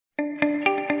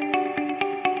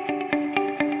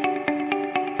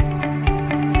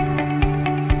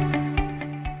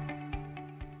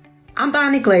I'm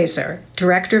Bonnie Glaser,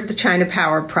 Director of the China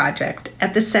Power Project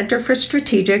at the Center for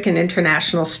Strategic and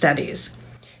International Studies.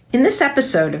 In this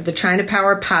episode of the China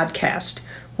Power Podcast,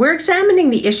 we're examining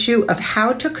the issue of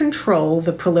how to control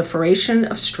the proliferation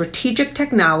of strategic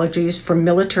technologies for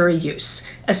military use,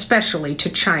 especially to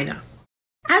China.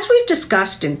 As we've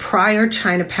discussed in prior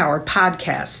China Power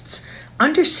podcasts,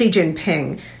 under Xi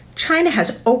Jinping, China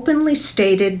has openly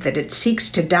stated that it seeks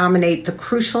to dominate the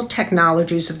crucial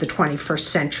technologies of the 21st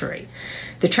century.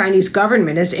 The Chinese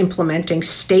government is implementing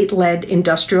state-led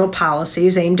industrial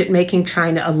policies aimed at making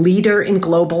China a leader in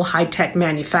global high-tech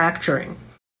manufacturing.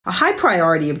 A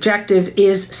high-priority objective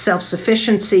is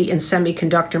self-sufficiency in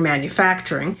semiconductor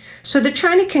manufacturing so that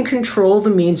China can control the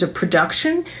means of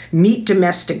production, meet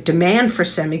domestic demand for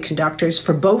semiconductors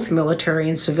for both military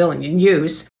and civilian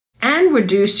use, and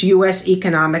reduce U.S.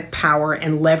 economic power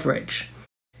and leverage.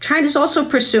 China is also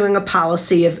pursuing a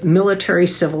policy of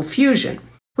military-civil fusion,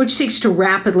 which seeks to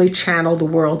rapidly channel the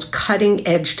world's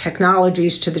cutting-edge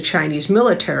technologies to the Chinese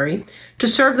military to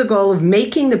serve the goal of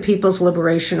making the People's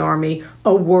Liberation Army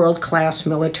a world-class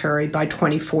military by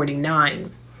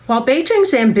 2049. While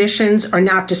Beijing's ambitions are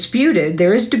not disputed,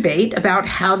 there is debate about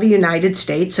how the United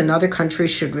States and other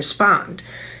countries should respond.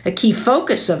 A key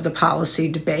focus of the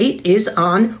policy debate is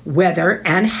on whether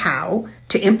and how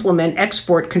to implement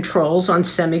export controls on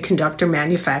semiconductor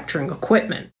manufacturing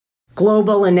equipment.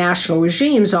 Global and national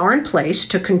regimes are in place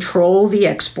to control the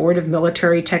export of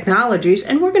military technologies,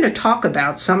 and we're going to talk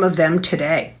about some of them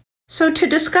today. So to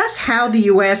discuss how the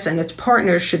U.S. and its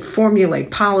partners should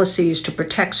formulate policies to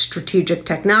protect strategic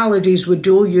technologies with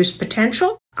dual-use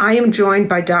potential, I am joined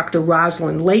by Dr.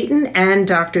 Rosalind Layton and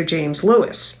Dr. James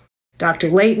Lewis.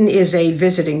 Dr. Layton is a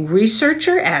visiting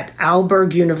researcher at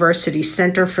Aalborg University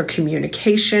Center for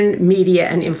Communication, Media,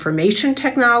 and Information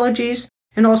Technologies,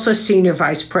 and also Senior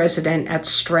Vice President at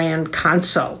Strand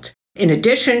Consult. In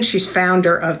addition, she's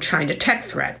founder of China Tech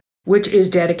Threat, which is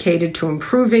dedicated to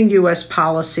improving U.S.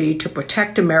 policy to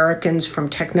protect Americans from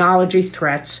technology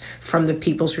threats from the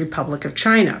People's Republic of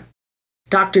China.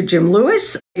 Dr. Jim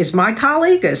Lewis is my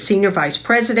colleague, a Senior Vice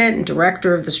President and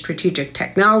Director of the Strategic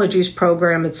Technologies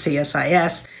Program at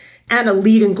CSIS, and a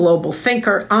leading global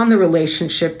thinker on the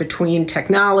relationship between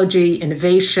technology,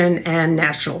 innovation, and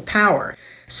national power.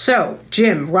 So,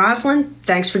 Jim, Rosalind,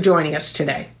 thanks for joining us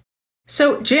today.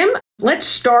 So, Jim, let's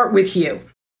start with you.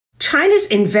 China's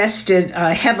invested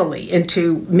heavily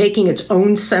into making its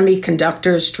own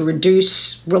semiconductors to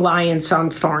reduce reliance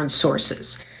on foreign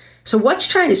sources. So what's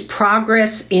China's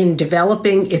progress in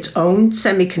developing its own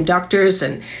semiconductors,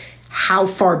 and how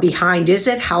far behind is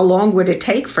it? How long would it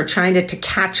take for China to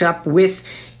catch up with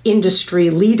industry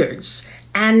leaders?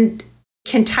 And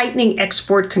can tightening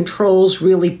export controls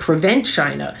really prevent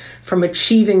China from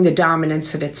achieving the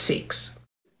dominance that it seeks?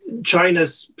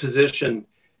 China's position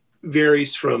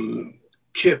varies from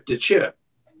chip to chip.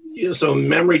 So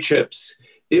memory chips,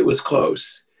 it was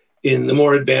close. In the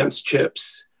more advanced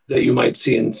chips that you might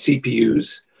see in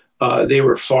CPUs, they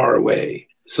were far away.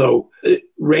 So it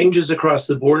ranges across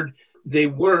the board. They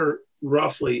were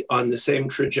roughly on the same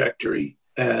trajectory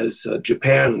as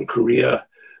Japan and Korea,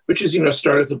 which is,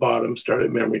 start at the bottom, start at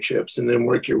memory chips, and then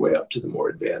work your way up to the more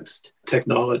advanced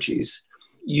technologies.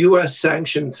 US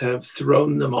sanctions have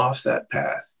thrown them off that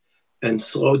path and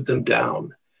slowed them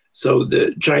down. So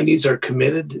the Chinese are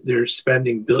committed. They're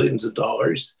spending billions of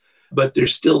dollars, but they're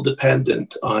still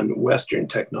dependent on Western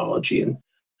technology. And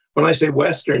when I say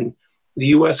Western, the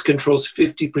US controls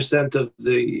 50% of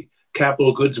the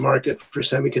capital goods market for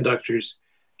semiconductors.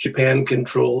 Japan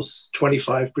controls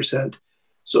 25%.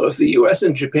 So if the US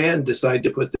and Japan decide to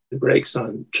put the brakes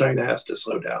on, China has to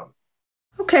slow down.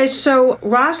 Okay, so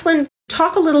Rosalind,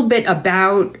 talk a little bit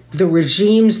about the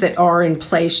regimes that are in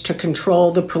place to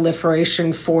control the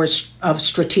proliferation of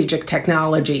strategic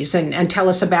technologies, and tell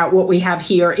us about what we have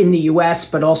here in the U.S.,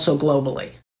 but also globally.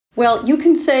 Well, you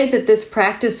can say that this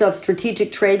practice of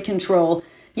strategic trade control,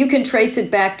 you can trace it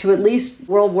back to at least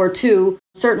World War II,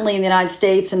 certainly in the United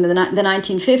States in the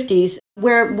 1950s,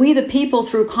 where we, the people,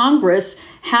 through Congress,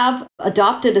 have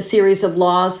adopted a series of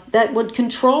laws that would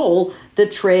control the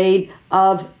trade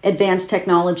of advanced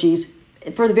technologies.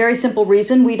 For the very simple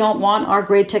reason, we don't want our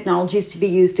great technologies to be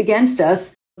used against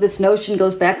us. This notion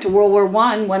goes back to World War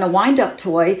I, when a wind-up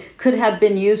toy could have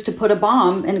been used to put a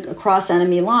bomb across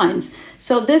enemy lines.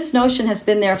 So this notion has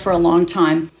been there for a long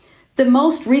time. The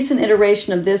most recent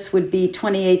iteration of this would be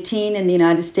 2018 in the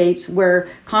United States, where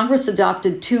Congress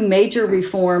adopted two major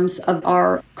reforms of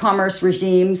our commerce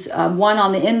regimes, one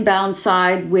on the inbound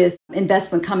side with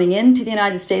investment coming into the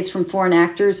United States from foreign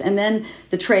actors, and then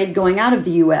the trade going out of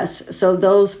the U.S. So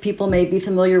those people may be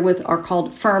familiar with are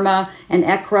called FIRMA and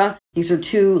ECRA. These are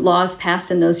two laws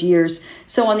passed in those years.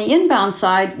 So on the inbound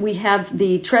side, we have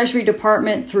the Treasury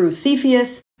Department through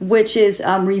CFIUS, which is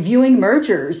reviewing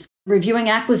mergers, reviewing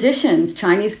acquisitions.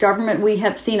 Chinese government, we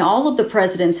have seen all of the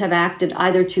presidents have acted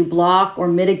either to block or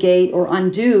mitigate or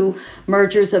undo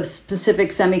mergers of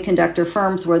specific semiconductor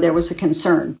firms where there was a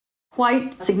concern.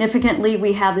 Quite significantly,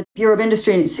 we have the Bureau of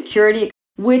Industry and Security,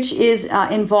 which is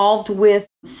involved with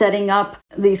setting up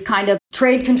these kind of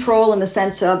trade control in the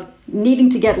sense of needing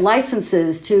to get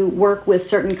licenses to work with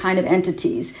certain kind of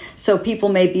entities. So people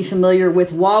may be familiar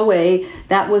with Huawei.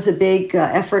 That was a big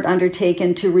effort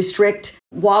undertaken to restrict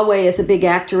Huawei as a big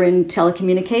actor in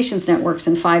telecommunications networks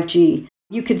and 5G.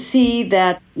 You could see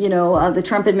that, the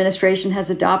Trump administration has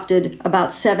adopted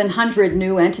about 700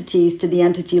 new entities to the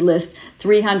entity list,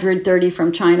 330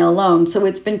 from China alone. So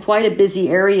it's been quite a busy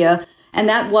area. And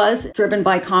that was driven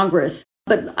by Congress.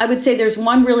 But I would say there's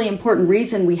one really important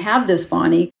reason we have this,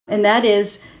 Bonnie, and that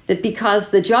is that because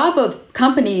the job of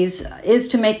companies is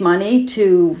to make money,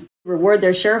 to reward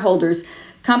their shareholders,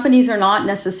 companies are not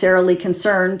necessarily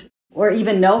concerned or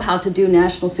even know how to do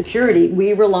national security.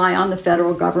 We rely on the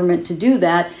federal government to do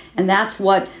that, and that's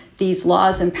what these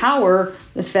laws empower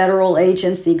the federal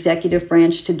agents, the executive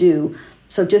branch, to do.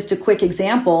 So just a quick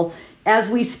example.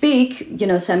 As we speak,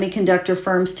 semiconductor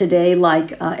firms today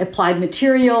like Applied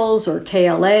Materials or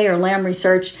KLA or Lam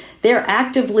Research, they're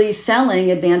actively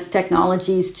selling advanced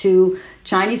technologies to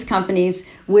Chinese companies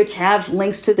which have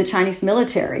links to the Chinese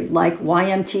military, like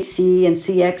YMTC and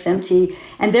CXMT.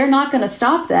 And they're not going to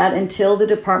stop that until the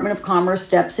Department of Commerce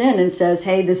steps in and says,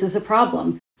 hey, this is a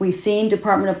problem. We've seen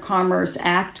Department of Commerce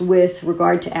act with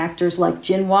regard to actors like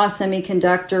Jinhua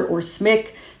Semiconductor or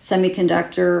SMIC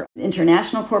Semiconductor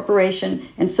International Corporation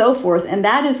and so forth. And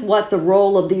that is what the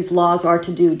role of these laws are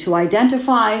to do, to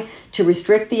identify, to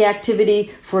restrict the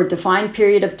activity for a defined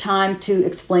period of time, to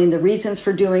explain the reasons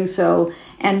for doing so.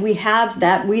 And we have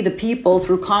that, we the people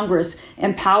through Congress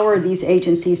empower these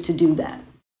agencies to do that.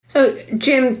 So,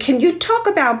 Jim, can you talk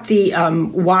about the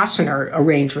Wassenaar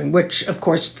Arrangement, which, of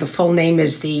course, the full name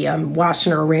is the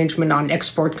Wassenaar Arrangement on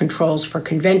Export Controls for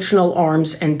Conventional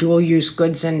Arms and Dual-Use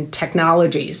Goods and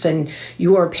Technologies. And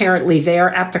you were apparently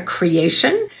there at the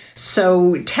creation.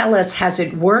 So tell us, has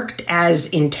it worked as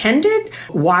intended?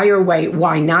 Why or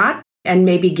why not? And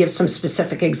maybe give some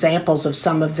specific examples of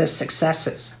some of the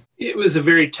successes. It was a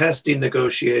very testy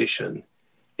negotiation.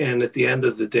 And at the end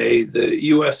of the day, the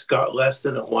U.S. got less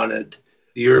than it wanted.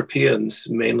 The Europeans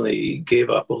mainly gave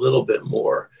up a little bit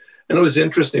more. And it was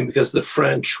interesting because the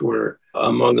French were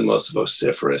among the most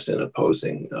vociferous in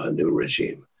opposing a new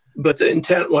regime. But the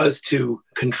intent was to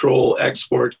control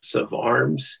exports of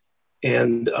arms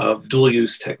and of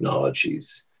dual-use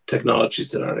technologies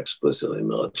that aren't explicitly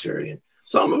military. And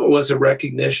some of it was a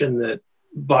recognition that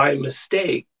by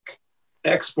mistake,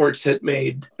 exports had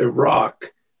made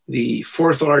Iraq the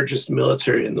fourth largest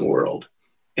military in the world.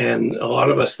 And a lot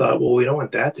of us thought, well, we don't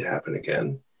want that to happen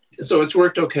again. So it's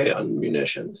worked okay on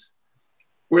munitions.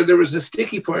 Where there was a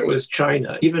sticky point was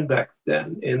China, even back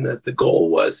then, in that the goal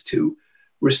was to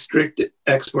restrict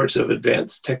exports of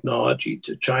advanced technology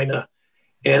to China.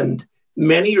 And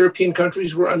many European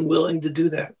countries were unwilling to do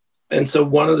that. And so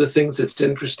one of the things that's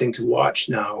interesting to watch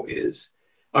now is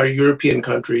are European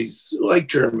countries like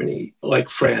Germany, like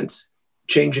France,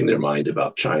 changing their mind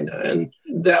about China. And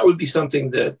that would be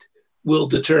something that will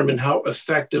determine how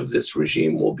effective this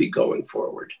regime will be going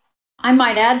forward. I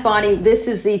might add, Bonnie, this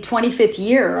is the 25th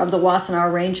year of the Wassenaar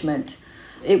Arrangement.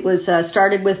 It was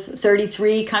started with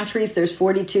 33 countries. There's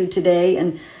 42 today.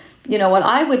 And what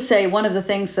I would say, one of the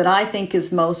things that I think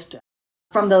is most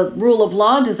from the rule of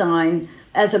law design,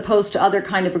 as opposed to other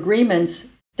kind of agreements,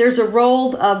 there's a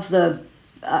role of the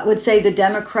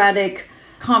democratic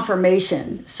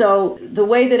confirmation. So the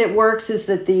way that it works is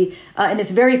that and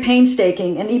it's very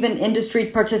painstaking, and even industry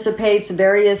participates,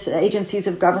 various agencies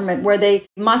of government, where they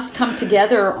must come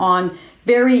together on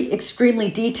very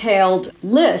extremely detailed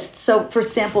lists. So, for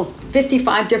example,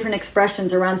 55 different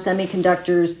expressions around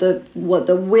semiconductors, the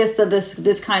width of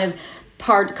this kind of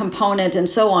part component, and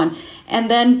so on.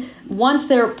 And then once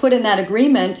they're put in that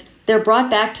agreement, they're brought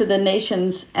back to the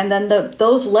nations, and then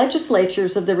those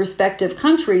legislatures of the respective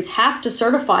countries have to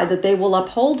certify that they will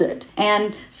uphold it.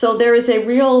 And so there is a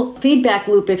real feedback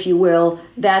loop, if you will,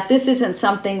 that this isn't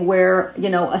something where,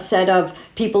 a set of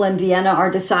people in Vienna are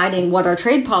deciding what our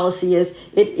trade policy is.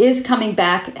 It is coming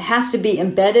back, it has to be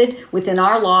embedded within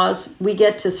our laws. We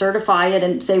get to certify it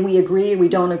and say we agree, we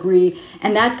don't agree.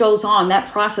 And that goes on,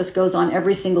 that process goes on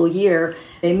every single year.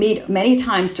 They meet many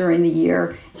times during the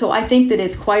year. So I think that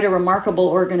it's quite a remarkable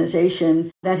organization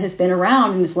that has been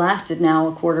around and has lasted now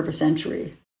a quarter of a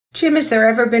century. Jim, has there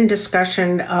ever been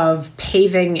discussion of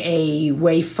paving a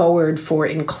way forward for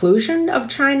inclusion of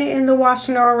China in the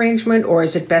Wassenaar arrangement, or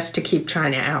is it best to keep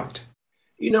China out?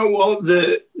 Well,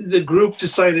 the group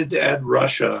decided to add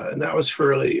Russia, and that was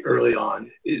fairly early on.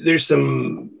 There's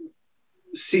some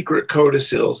secret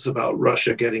codicils about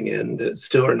Russia getting in that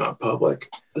still are not public.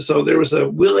 So there was a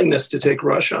willingness to take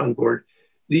Russia on board.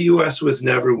 The US was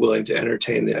never willing to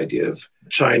entertain the idea of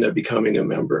China becoming a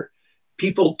member.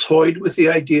 People toyed with the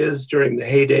ideas during the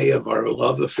heyday of our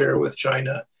love affair with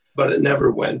China, but it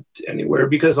never went anywhere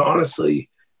because honestly,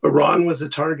 Iran was a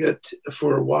target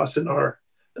for Wassenaar,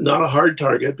 not a hard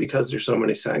target because there's so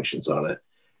many sanctions on it,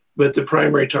 but the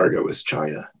primary target was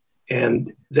China.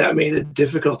 And that made it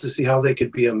difficult to see how they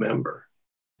could be a member.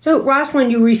 So,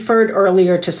 Rosalind, you referred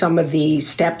earlier to some of the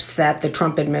steps that the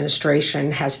Trump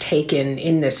administration has taken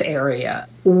in this area.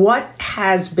 What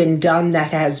has been done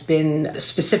that has been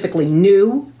specifically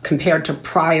new compared to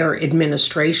prior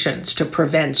administrations to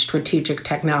prevent strategic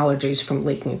technologies from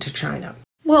leaking to China?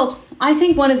 Well, I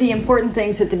think one of the important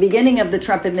things at the beginning of the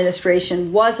Trump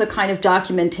administration was a kind of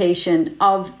documentation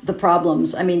of the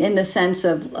problems. I mean, in the sense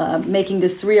of making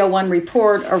this 301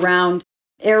 report around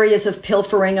areas of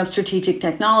pilfering of strategic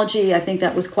technology. I think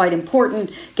that was quite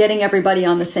important. Getting everybody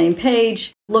on the same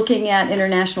page, looking at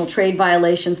international trade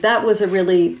violations, that was a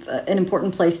really an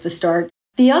important place to start.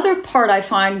 The other part I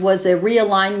find was a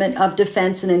realignment of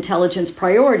defense and intelligence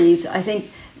priorities. I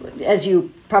think, as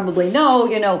you probably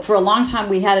know, for a long time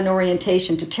we had an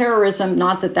orientation to terrorism,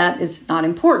 not that that is not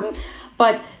important,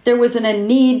 but there was a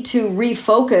need to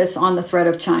refocus on the threat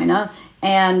of China,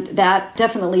 and that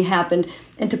definitely happened.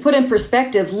 And to put in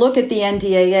perspective, look at the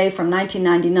NDAA from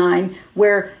 1999,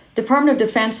 where Department of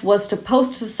Defense was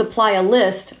supposed to supply a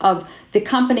list of the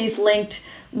companies linked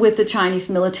with the Chinese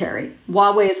military.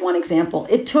 Huawei is one example.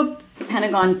 It took the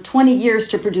Pentagon 20 years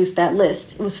to produce that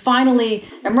list. It was finally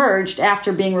emerged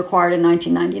after being required in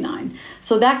 1999.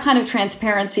 So that kind of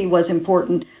transparency was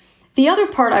important. The other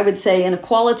part, I would say, in a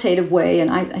qualitative way,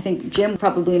 and I think Jim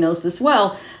probably knows this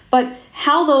well, but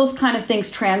how those kind of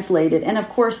things translated. And of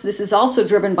course, this is also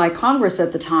driven by Congress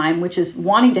at the time, which is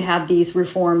wanting to have these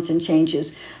reforms and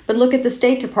changes. But look at the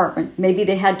State Department. Maybe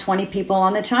they had 20 people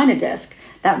on the China desk.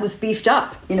 That was beefed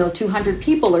up, 200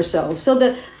 people or so. So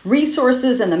the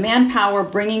resources and the manpower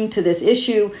bringing to this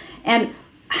issue, and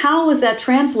how was that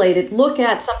translated? Look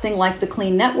at something like the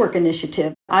Clean Network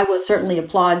Initiative. I would certainly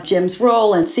applaud Jim's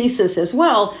role and CSIS as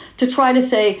well to try to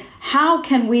say, how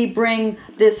can we bring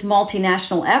this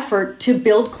multinational effort to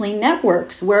build clean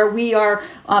networks where we are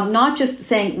not just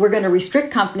saying we're going to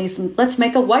restrict companies, let's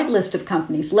make a white list of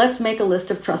companies. Let's make a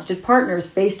list of trusted partners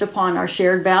based upon our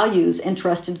shared values and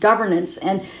trusted governance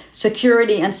and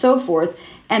security and so forth.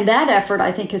 And that effort,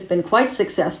 I think, has been quite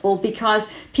successful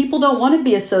because people don't want to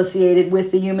be associated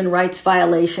with the human rights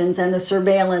violations and the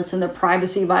surveillance and the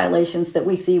privacy violations that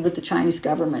we see with the Chinese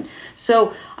government.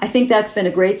 So I think that's been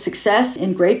a great success,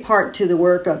 in great part to the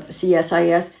work of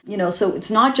CSIS. So it's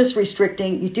not just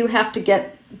restricting. You do have to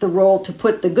get the role to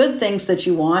put the good things that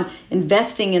you want,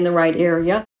 investing in the right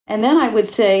area. And then I would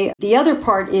say the other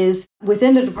part is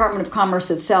within the Department of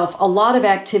Commerce itself, a lot of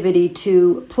activity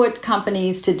to put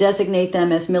companies, to designate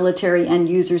them as military end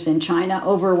users in China.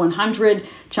 Over 100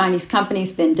 Chinese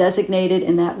companies been designated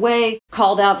in that way,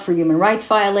 called out for human rights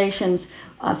violations,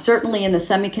 certainly in the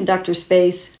semiconductor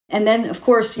space. And then, of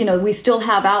course, we still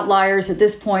have outliers at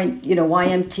this point,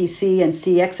 YMTC and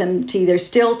CXMT. There's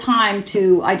still time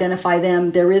to identify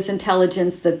them. There is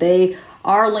intelligence that they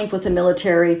are linked with the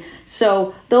military.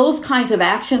 So those kinds of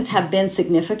actions have been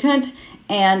significant.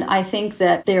 And I think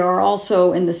that they are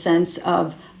also in the sense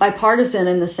of bipartisan,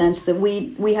 in the sense that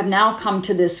we have now come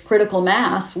to this critical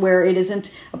mass where it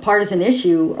isn't a partisan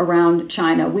issue around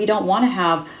China. We don't want to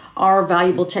have our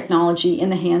valuable technology in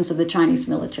the hands of the Chinese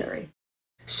military.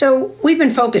 So we've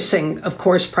been focusing, of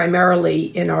course,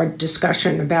 primarily in our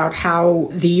discussion about how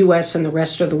the U.S. and the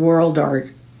rest of the world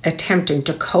are attempting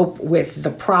to cope with the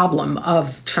problem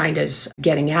of China's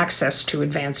getting access to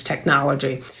advanced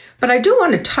technology. But I do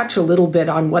want to touch a little bit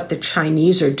on what the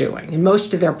Chinese are doing. And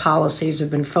most of their policies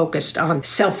have been focused on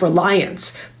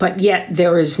self-reliance, but yet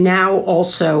there is now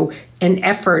also an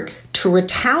effort to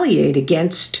retaliate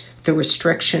against the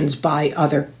restrictions by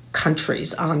other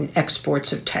countries on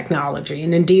exports of technology.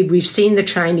 And indeed, we've seen the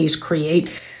Chinese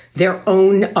create their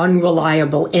own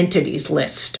unreliable entities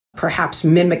list, perhaps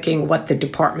mimicking what the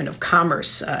Department of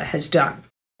Commerce has done.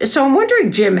 So I'm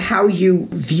wondering, Jim, how you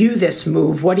view this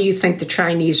move. What do you think the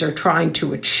Chinese are trying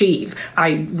to achieve?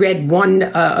 I read one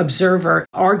observer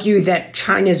argue that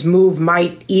China's move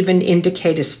might even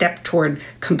indicate a step toward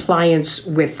compliance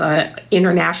with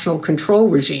international control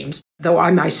regimes. though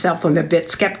I myself am a bit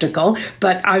skeptical,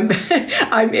 but I'm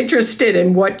interested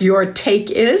in what your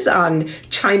take is on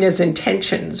China's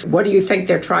intentions. What do you think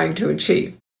they're trying to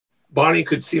achieve? Bonnie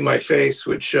could see my face,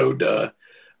 which showed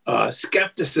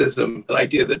skepticism, the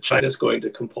idea that China's going to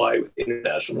comply with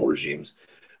international regimes.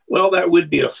 Well, that would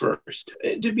be a first.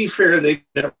 And to be fair, they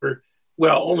never,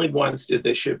 only once did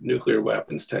they ship nuclear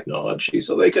weapons technology,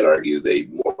 so they could argue they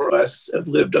more or less have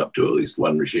lived up to at least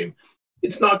one regime.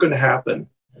 It's not going to happen.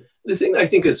 The thing I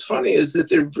think is funny is that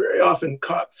they're very often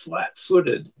caught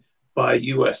flat-footed by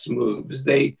U.S. moves.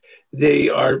 They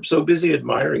are so busy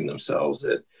admiring themselves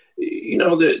that,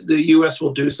 the U.S.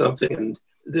 will do something and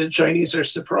the Chinese are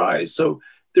surprised. So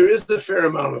there is a fair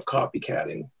amount of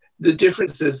copycatting. The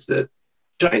difference is that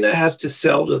China has to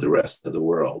sell to the rest of the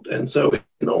world, and so it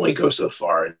can only go so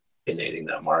far in dominating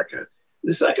that market.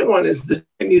 The second one is the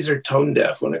Chinese are tone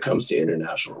deaf when it comes to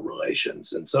international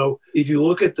relations. And so if you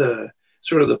look at the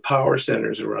sort of the power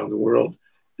centers around the world,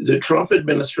 the Trump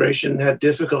administration had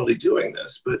difficulty doing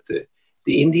this, but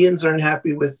the Indians aren't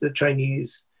happy with the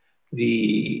Chinese.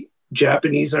 The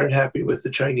Japanese aren't happy with the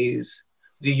Chinese.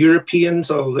 The Europeans,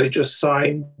 although they just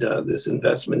signed this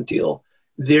investment deal,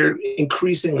 they're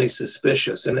increasingly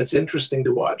suspicious. And it's interesting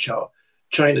to watch how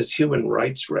China's human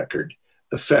rights record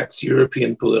affects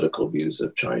European political views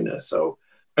of China. So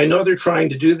I know they're trying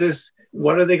to do this.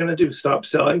 What are they going to do? Stop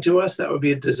selling to us? That would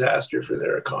be a disaster for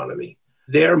their economy.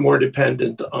 They are more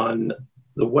dependent on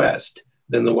the West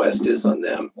than the West is on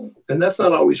them. And that's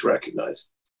not always recognized.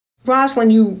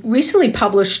 Rosalind, you recently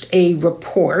published a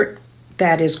report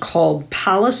that is called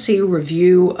Policy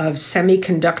Review of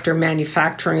Semiconductor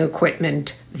Manufacturing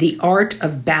Equipment, The Art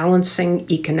of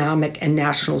Balancing Economic and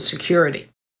National Security.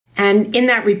 And in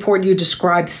that report, you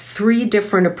describe 3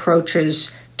 different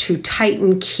approaches to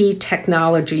tighten key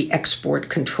technology export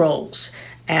controls.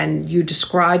 And you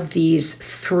describe these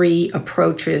 3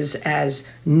 approaches as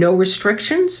no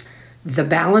restrictions, the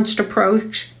balanced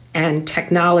approach, and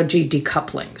technology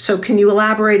decoupling. So can you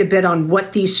elaborate a bit on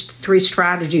what these 3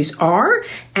 strategies are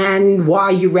and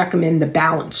why you recommend the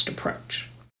balanced approach?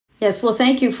 Yes, well,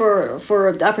 thank you for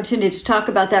the opportunity to talk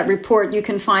about that report. You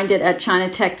can find it at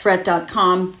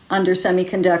ChinaTechThreat.com under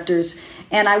semiconductors.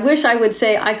 And I wish I would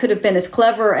say I could have been as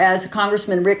clever as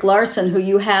Congressman Rick Larsen, who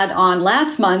you had on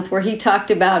last month, where he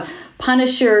talked about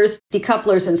punishers,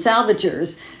 decouplers, and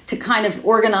salvagers to kind of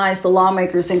organize the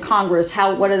lawmakers in Congress.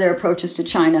 What are their approaches to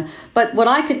China? But what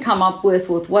I could come up with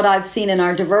what I've seen in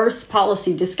our diverse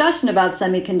policy discussion about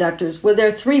semiconductors, were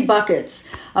there 3 buckets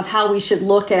of how we should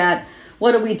look at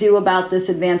what do we do about this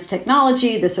advanced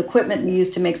technology, this equipment we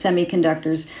use to make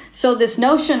semiconductors. So this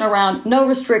notion around no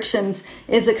restrictions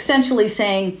is essentially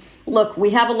saying, look,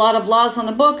 we have a lot of laws on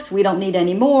the books. We don't need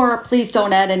any more. Please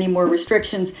don't add any more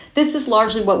restrictions. This is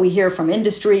largely what we hear from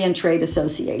industry and trade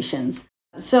associations.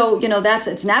 So,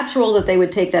 it's natural that they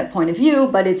would take that point of view,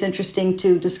 but it's interesting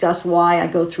to discuss why. I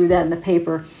go through that in the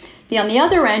paper. On the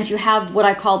other end, you have what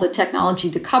I call the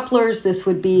technology decouplers. This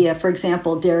would be, for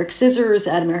example, Derek Scissors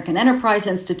at American Enterprise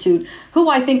Institute, who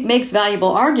I think makes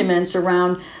valuable arguments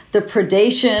around the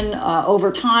predation over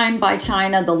time by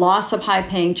China, the loss of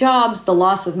high-paying jobs, the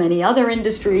loss of many other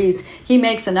industries. He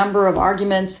makes a number of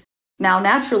arguments. Now,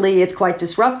 naturally, it's quite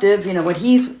disruptive. What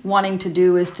he's wanting to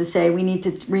do is to say we need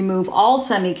to remove all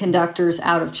semiconductors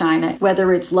out of China,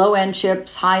 whether it's low-end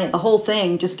chips, the whole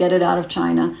thing, just get it out of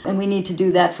China. And we need to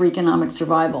do that for economic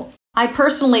survival. I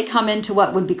personally come into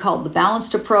what would be called the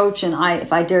balanced approach. And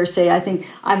if I dare say, I think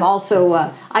I'm also,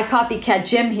 I copycat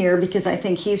Jim here because I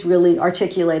think he's really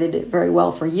articulated it very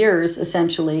well for years,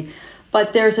 essentially.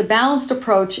 But there's a balanced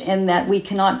approach in that we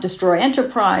cannot destroy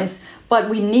enterprise, but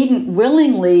we needn't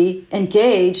willingly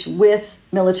engage with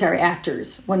military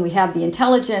actors. When we have the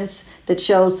intelligence that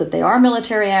shows that they are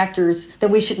military actors, then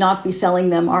we should not be selling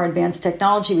them our advanced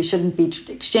technology. We shouldn't be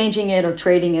exchanging it or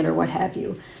trading it or what have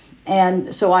you.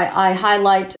 And so I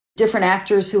highlight different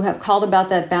actors who have called about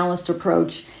that balanced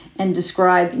approach and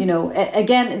describe,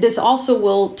 again, this also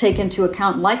will take into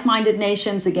account like-minded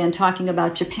nations, again, talking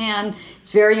about Japan.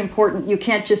 It's very important. You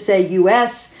can't just say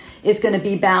U.S. is going to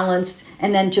be balanced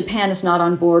and then Japan is not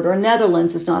on board or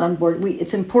Netherlands is not on board.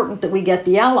 It's important that we get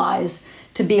the allies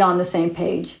to be on the same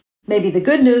page. Maybe the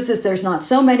good news is there's not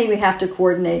so many we have to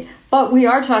coordinate, but we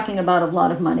are talking about a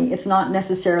lot of money. It's not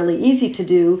necessarily easy to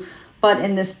do, but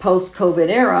in this post-COVID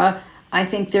era, I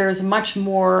think there's much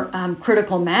more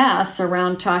critical mass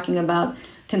around talking about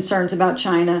concerns about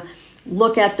China.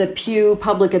 Look at the Pew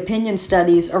public opinion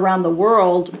studies around the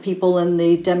world. People in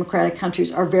the democratic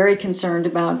countries are very concerned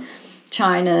about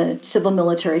China civil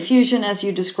military fusion, as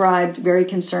you described, very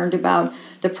concerned about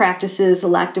the practices, the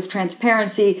lack of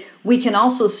transparency. We can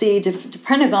also see the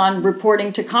Pentagon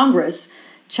reporting to Congress.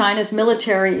 China's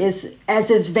military is as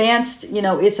advanced,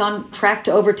 it's on track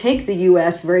to overtake the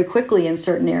U.S. very quickly in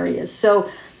certain areas.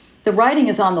 So the writing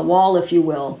is on the wall, if you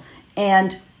will.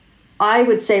 And I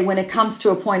would say when it comes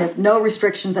to a point of no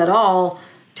restrictions at all,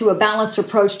 to a balanced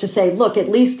approach to say, look, at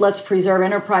least let's preserve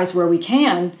enterprise where we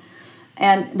can.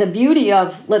 And the beauty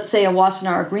of, let's say, a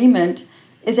Wassenaar Agreement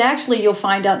is actually you'll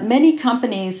find out many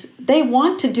companies, they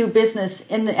want to do business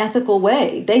in the ethical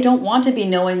way. They don't want to be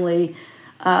knowingly.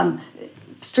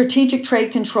 Strategic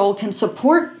trade control can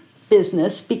support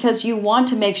business because you want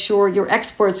to make sure your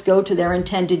exports go to their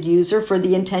intended user for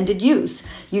the intended use.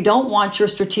 You don't want your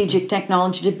strategic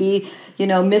technology to be,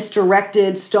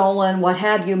 misdirected, stolen, what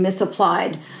have you,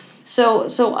 misapplied.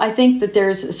 So I think that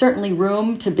there's certainly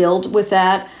room to build with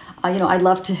that. I'd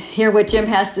love to hear what Jim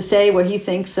has to say, what he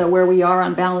thinks, where we are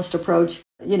on balanced approach.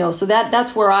 So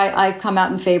that's where I come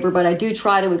out in favor, but I do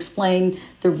try to explain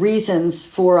the reasons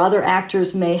for other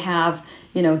actors may have,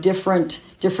 different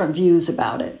views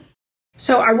about it.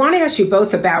 So I want to ask you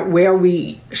both about where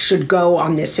we should go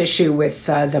on this issue with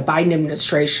the Biden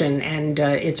administration and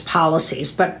its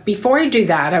policies. But before I do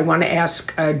that, I want to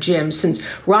ask Jim, since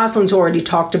Rosalind's already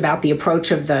talked about the approach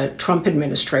of the Trump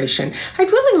administration, I'd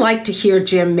really like to hear,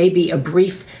 Jim, maybe a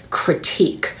brief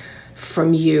critique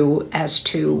from you as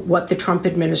to what the Trump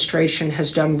administration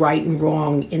has done right and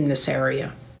wrong in this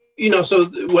area. So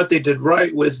what they did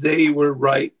right was they were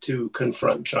right to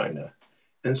confront China.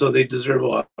 And so they deserve a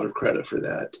lot of credit for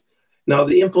that. Now,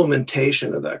 the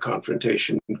implementation of that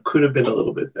confrontation could have been a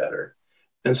little bit better.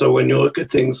 And so when you look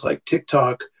at things like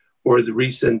TikTok or the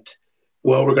recent,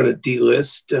 we're going to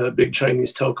delist big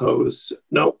Chinese telcos.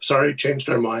 Nope, sorry, changed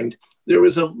our mind. There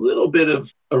was a little bit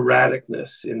of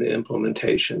erraticness in the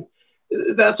implementation.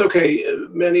 That's okay.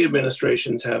 Many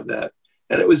administrations have that.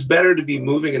 And it was better to be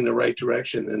moving in the right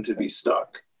direction than to be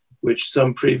stuck, which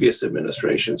some previous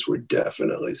administrations were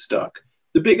definitely stuck.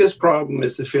 The biggest problem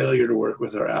is the failure to work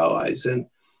with our allies. And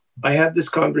I had this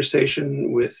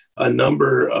conversation with a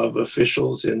number of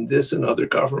officials in this and other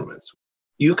governments.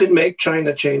 You can make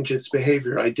China change its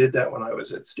behavior. I did that when I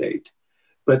was at State.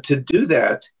 But to do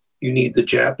that, you need the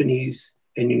Japanese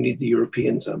and you need the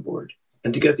Europeans on board.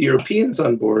 And to get the Europeans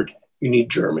on board, you need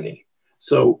Germany.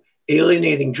 So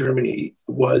alienating Germany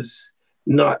was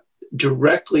not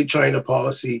directly China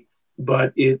policy,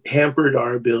 but it hampered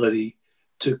our ability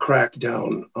to crack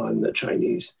down on the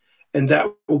Chinese. And that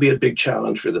will be a big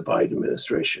challenge for the Biden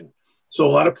administration. So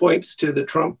a lot of points to the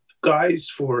Trump guys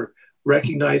for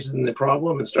recognizing the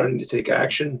problem and starting to take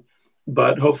action.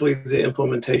 But hopefully the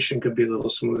implementation could be a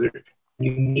little smoother.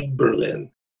 You need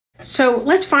Berlin. So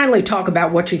let's finally talk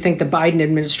about what you think the Biden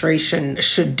administration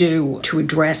should do to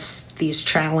address these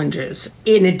challenges.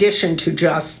 In addition to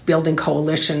just building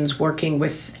coalitions, working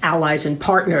with allies and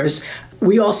partners,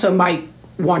 we also might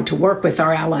want to work with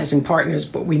our allies and partners,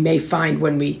 but we may find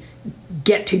when we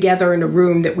get together in a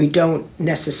room that we don't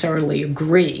necessarily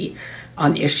agree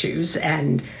on issues.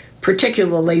 And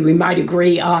particularly, we might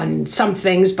agree on some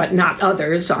things, but not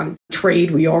others. On trade,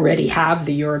 we already have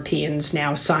the Europeans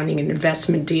now signing an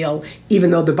investment deal, even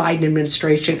though the Biden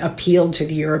administration appealed to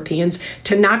the Europeans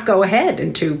to not go ahead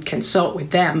and to consult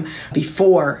with them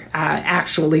before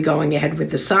actually going ahead with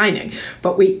the signing.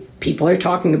 But people are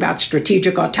talking about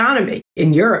strategic autonomy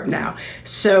in Europe now.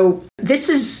 So this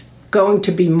is going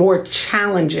to be more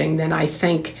challenging than I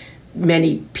think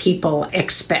many people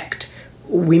expect.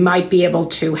 We might be able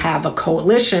to have a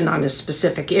coalition on a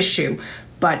specific issue,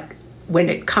 but when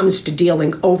it comes to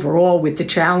dealing overall with the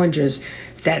challenges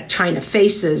that China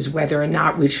faces, whether or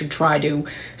not we should try to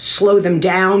slow them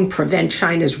down, prevent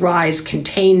China's rise,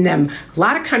 contain them, a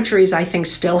lot of countries, I think,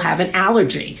 still have an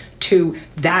allergy to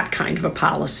that kind of a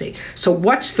policy. So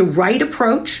what's the right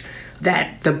approach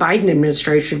that the Biden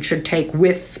administration should take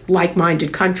with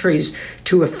like-minded countries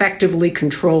to effectively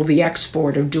control the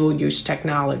export of dual-use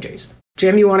technologies?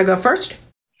 Jim, you want to go first?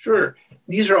 Sure.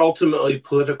 These are ultimately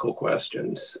political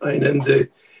questions. And the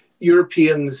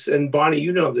Europeans, and Bonnie,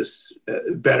 you know this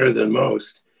better than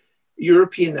most,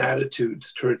 European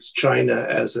attitudes towards China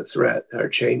as a threat are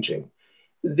changing.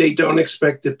 They don't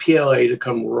expect the PLA to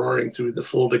come roaring through the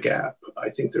Fulda Gap. I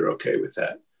think they're okay with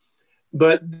that.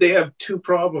 But they have two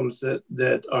problems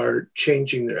that are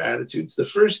changing their attitudes. The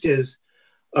first is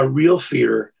a real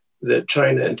fear that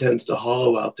China intends to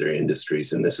hollow out their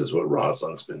industries. And this is what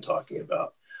Rosalind's been talking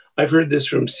about. I've heard this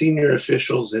from senior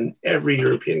officials in every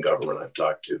European government I've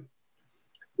talked to.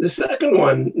 The second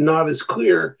one, not as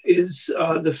clear, is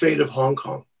the fate of Hong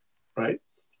Kong, right?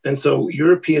 And so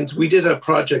Europeans, we did a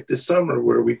project this summer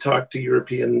where we talked to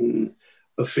European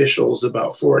officials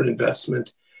about foreign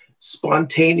investment.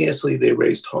 Spontaneously, they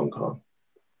raised Hong Kong.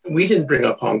 We didn't bring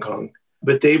up Hong Kong,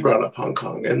 but they brought up Hong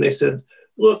Kong. And they said,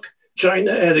 look,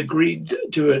 China had agreed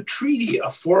to a treaty, a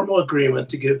formal agreement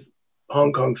to give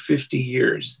Hong Kong 50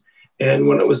 years. And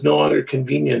when it was no longer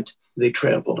convenient, they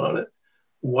trampled on it.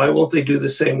 Why won't they do the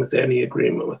same with any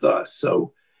agreement with us?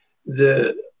 So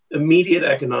the immediate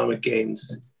economic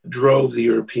gains drove the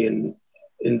European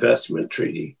investment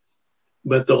treaty,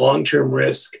 but the long-term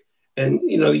risk, and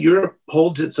Europe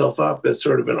holds itself up as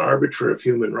sort of an arbiter of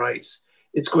human rights.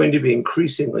 It's going to be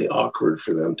increasingly awkward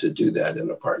for them to do that in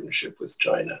a partnership with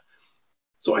China.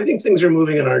 So I think things are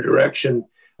moving in our direction.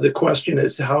 The question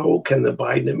is, how can the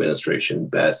Biden administration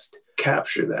best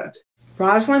capture that?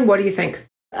 Rosalind, what do you think?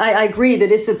 I agree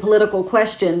that it's a political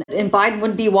question, and Biden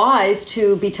would be wise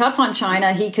to be tough on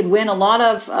China. He could win a lot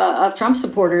of Trump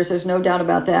supporters. There's no doubt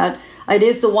about that. It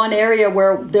is the one area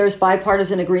where there's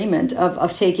bipartisan agreement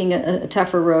of taking a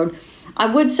tougher road. I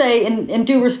would say, in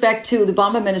due respect to the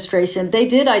Obama administration, they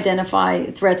did identify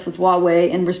threats with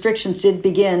Huawei, and restrictions did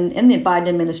begin in the Biden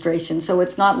administration. So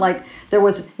it's not like there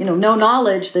was, no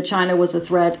knowledge that China was a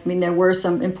threat. I mean, there were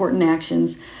some important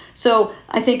actions. So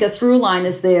I think a through line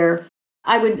is there.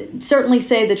 I would certainly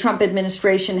say the Trump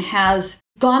administration has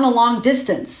gone a long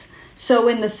distance. So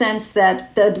in the sense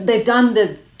that they've done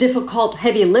the difficult,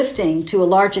 heavy lifting to a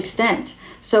large extent.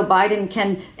 So Biden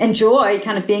can enjoy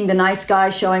kind of being the nice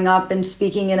guy, showing up and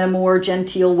speaking in a more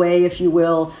genteel way, if you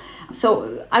will.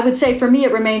 So I would say for me,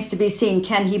 it remains to be seen.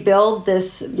 Can he build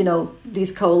this,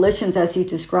 these coalitions as he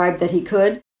described that he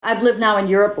could? I've lived now in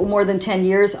Europe more than 10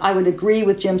 years. I would agree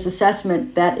with Jim's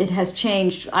assessment that it has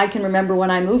changed. I can remember when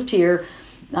I moved here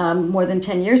more than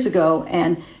 10 years ago,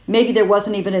 and maybe there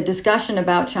wasn't even a discussion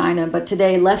about China, but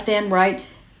today, left and right,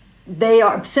 they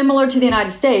are similar to the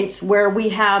United States, where we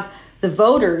have the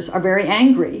voters are very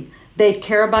angry. They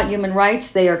care about human rights.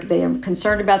 They are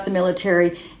concerned about the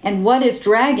military. And what is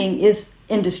dragging is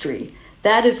industry.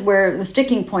 That is where the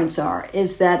sticking points are,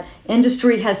 is that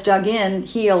industry has dug in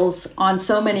heels on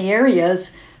so many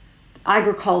areas,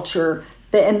 agriculture,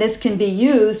 and this can be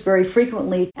used very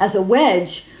frequently as a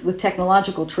wedge with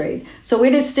technological trade. So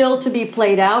it is still to be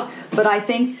played out, but I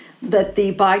think that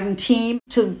the Biden team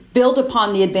to build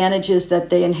upon the advantages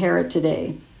that they inherit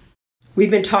today.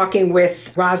 We've been talking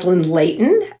with Rosalind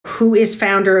Layton, who is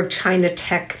founder of China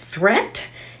Tech Threat,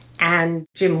 and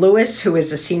Jim Lewis, who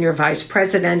is a senior vice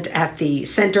president at the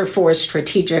Center for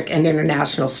Strategic and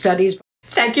International Studies.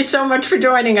 Thank you so much for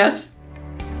joining us.